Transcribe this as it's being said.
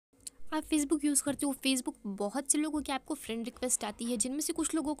आप Facebook use करते हो, फेसबुक बहुत से लोगों की आपको फ्रेंड रिक्वेस्ट आती है, जिनमें से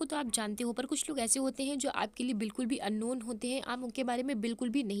कुछ लोगों को तो आप जानते हो, पर कुछ लोग ऐसे होते हैं जो आपके लिए बिल्कुल भी अननोन होते हैं, आप उनके बारे में बिल्कुल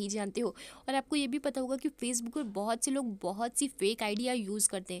भी नहीं जानते हो। और आपको ये भी पता होगा कि फेसबुक पर बहुत से लोग बहुत सी फेक आइडिया यूज़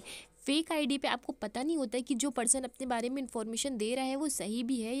करते हैं। फेक आईडी पे आपको पता नहीं होता है कि जो पर्सन अपने बारे में इंफॉर्मेशन दे रहा है वो सही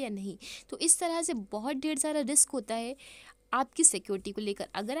भी है या नहीं। तो इस तरह से बहुत ढेर सारा रिस्क होता है आपकी सिक्योरिटी को लेकर।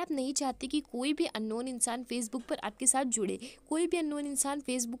 अगर आप नहीं चाहते कि कोई भी अननोन इंसान फेसबुक पर आपके साथ जुड़े, कोई भी अननोन इंसान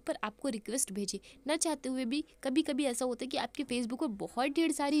फेसबुक पर आपको रिक्वेस्ट भेजे, ना चाहते हुए भी कभी कभी ऐसा होता है कि आपके फेसबुक पर बहुत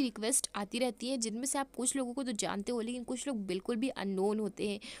ढेर सारी रिक्वेस्ट आती रहती हैं, जिनमें से आप कुछ लोगों को तो जानते हो, लेकिन कुछ लोग बिल्कुल भी अननोन होते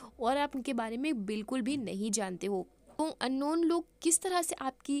हैं और आप उनके बारे में बिल्कुल भी नहीं जानते हो। तो अननोन लोग किस तरह से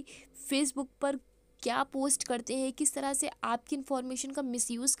आपकी फेसबुक पर क्या पोस्ट करते हैं, किस तरह से आपकी इन्फॉर्मेशन का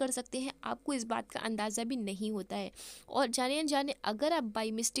मिसयूज़ कर सकते हैं, आपको इस बात का अंदाज़ा भी नहीं होता है। और जाने अनजाने अगर आप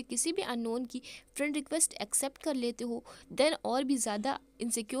बाई मिस्टेक किसी भी अननोन की फ्रेंड रिक्वेस्ट एक्सेप्ट कर लेते हो, देन और भी ज़्यादा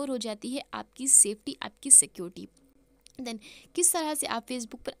इनसिक्योर हो जाती है आपकी सेफ्टी, आपकी सिक्योरिटी। देन किस तरह से आप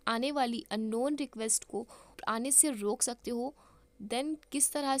फेसबुक पर आने वाली अननोन रिक्वेस्ट को आने से रोक सकते हो, देन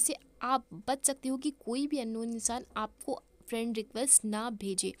किस तरह से आप बच सकते हो कि कोई भी अननोन इंसान आपको फ्रेंड रिक्वेस्ट ना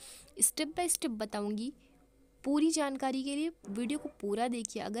भेजे, स्टेप बाय स्टेप बताऊंगी। पूरी जानकारी के लिए वीडियो को पूरा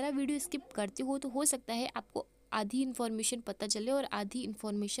देखिए। अगर आप वीडियो स्किप करते हो तो हो सकता है आपको आधी इन्फॉर्मेशन पता चले और आधी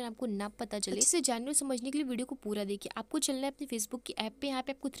इन्फॉर्मेशन आपको ना पता चले। अच्छे से जानने और समझने के लिए वीडियो को पूरा देखिए। आपको चलना है अपने फेसबुक की ऐप पे, यहाँ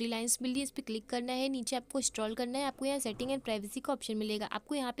पे आपको 3 लाइन्स मिल रही है, इस पर क्लिक करना है, नीचे आपको स्क्रॉल करना है, आपको यहाँ सेटिंग एंड प्राइवेसी का ऑप्शन मिलेगा,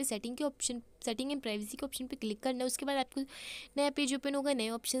 आपको यहाँ पे सेटिंग एंड प्राइवेसी के ऑप्शन पे क्लिक करना है। उसके बाद आपको नया पेज ओपन होगा, नए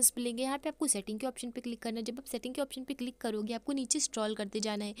ऑप्शंस मिलेंगे, यहाँ पे आपको सेटिंग के ऑप्शन पे क्लिक करना है। जब आप सेटिंग के ऑप्शन पे क्लिक करोगे आपको नीचे स्क्रॉल करते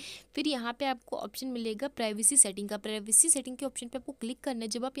जाना है, फिर यहाँ पे आपको ऑप्शन मिलेगा प्राइवेसी सेटिंग का। प्राइवेसी सेटिंग के ऑप्शन पे आपको क्लिक करना है।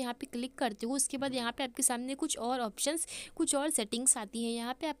 जब आप यहाँ पे क्लिक करते हो उसके बाद यहाँ पे आपके सामने कुछ और ऑप्शंस, कुछ और सेटिंग्स आती हैं।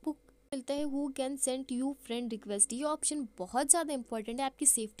 यहाँ पे आपको मिलता है who can send you friend request. ये ऑप्शन बहुत ज़्यादा इंपॉर्टेंट है आपकी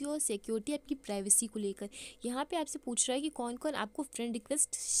सेफ्टी और सिक्योरिटी, आपकी प्राइवेसी को लेकर। यहाँ पे आपसे पूछ रहा है कि कौन कौन आपको फ्रेंड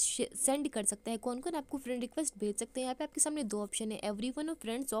रिक्वेस्ट सेंड कर सकता है, कौन कौन आपको फ्रेंड रिक्वेस्ट भेज सकते हैं। यहाँ पे आपके सामने 2 ऑप्शन है, एवरीवन और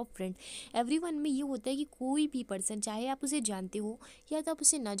फ्रेंड्स ऑफ फ्रेंड। एवरीवन में ये होता है कि कोई भी पर्सन, चाहे आप उसे जानते हो या तो आप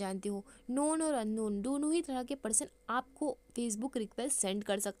उसे ना जानते हो, नोन और अननोन दोनों ही तरह के पर्सन आपको फेसबुक रिक्वेस्ट सेंड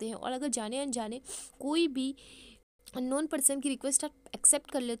कर सकते हैं। और अगर जाने अनजाने कोई भी अननोन पर्सन की रिक्वेस्ट आप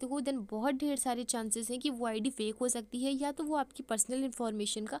एक्सेप्ट कर लेते हो, देन बहुत ढेर सारे चांसेस हैं कि वो आईडी फेक हो सकती है, या तो वो आपकी पर्सनल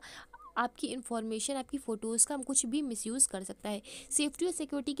इन्फॉर्मेशन का, आपकी इन्फॉर्मेशन, आपकी फ़ोटोज़ का कुछ भी मिसयूज़ कर सकता है। सेफ्टी और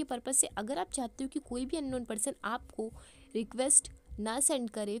सिक्योरिटी के पर्पज़ से अगर आप चाहते हो कि कोई भी अननोन पर्सन आपको रिक्वेस्ट ना सेंड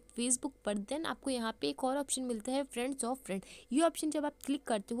करे फेसबुक पर, देन आपको यहाँ पे एक और ऑप्शन मिलता है फ्रेंड्स ऑफ फ्रेंड। ये ऑप्शन जब आप क्लिक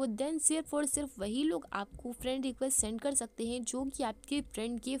करते हो देन सिर्फ और सिर्फ वही लोग आपको फ्रेंड रिक्वेस्ट सेंड कर सकते हैं जो कि आपके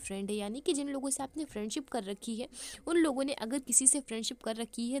फ्रेंड के फ्रेंड है, यानी कि जिन लोगों से आपने फ्रेंडशिप कर रखी है, उन लोगों ने अगर किसी से फ्रेंडशिप कर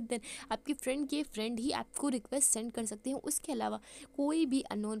रखी है देन आपके फ्रेंड के फ्रेंड ही आपको रिक्वेस्ट सेंड कर सकते हैं। उसके अलावा कोई भी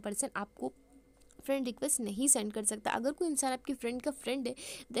अननोन पर्सन आपको फ्रेंड रिक्वेस्ट नहीं सेंड कर सकता। अगर कोई इंसान आपके फ्रेंड का फ्रेंड है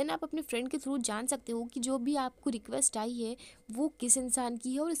देन आप अपने फ्रेंड के थ्रू जान सकते हो कि जो भी आपको रिक्वेस्ट आई है वो किस इंसान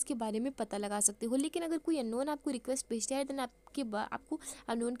की है और इसके बारे में पता लगा सकते हो। लेकिन अगर कोई अननोन आपको रिक्वेस्ट भेजता है देन आपको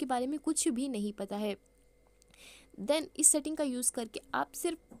अननोन के बारे में कुछ भी नहीं पता है। देन इस सेटिंग का यूज़ करके आप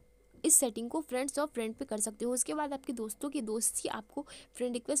सिर्फ इस सेटिंग को फ्रेंड्स ऑफ फ्रेंड पे कर सकते हो। उसके बाद आपके दोस्तों के दोस्त ही आपको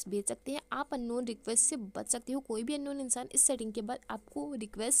फ्रेंड रिक्वेस्ट भेज सकते हैं। आप अननोन रिक्वेस्ट से बच सकते हो। कोई भी अननोन इंसान इस सेटिंग के बाद आपको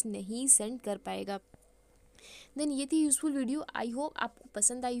रिक्वेस्ट नहीं सेंड कर पाएगा। देन ये थी यूज़फुल वीडियो, आई होप आपको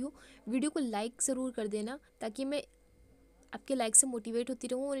पसंद आई हो। वीडियो को लाइक ज़रूर कर देना ताकि मैं आपके लाइक से मोटिवेट होती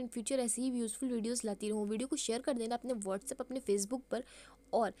रहूँ और इन फ्यूचर ऐसी ही यूज़फुल वीडियोस लाती रहूँ। वीडियो को शेयर कर देना अपने व्हाट्सएप, अपने फेसबुक पर,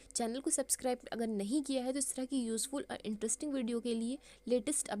 और चैनल को सब्सक्राइब अगर नहीं किया है तो इस तरह की यूज़फुल और इंटरेस्टिंग वीडियो के लिए,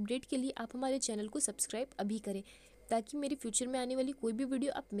 लेटेस्ट अपडेट के लिए आप हमारे चैनल को सब्सक्राइब अभी करें ताकि मेरे फ्यूचर में आने वाली कोई भी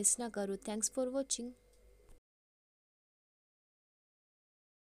वीडियो आप मिस ना करो। Thanks for watching.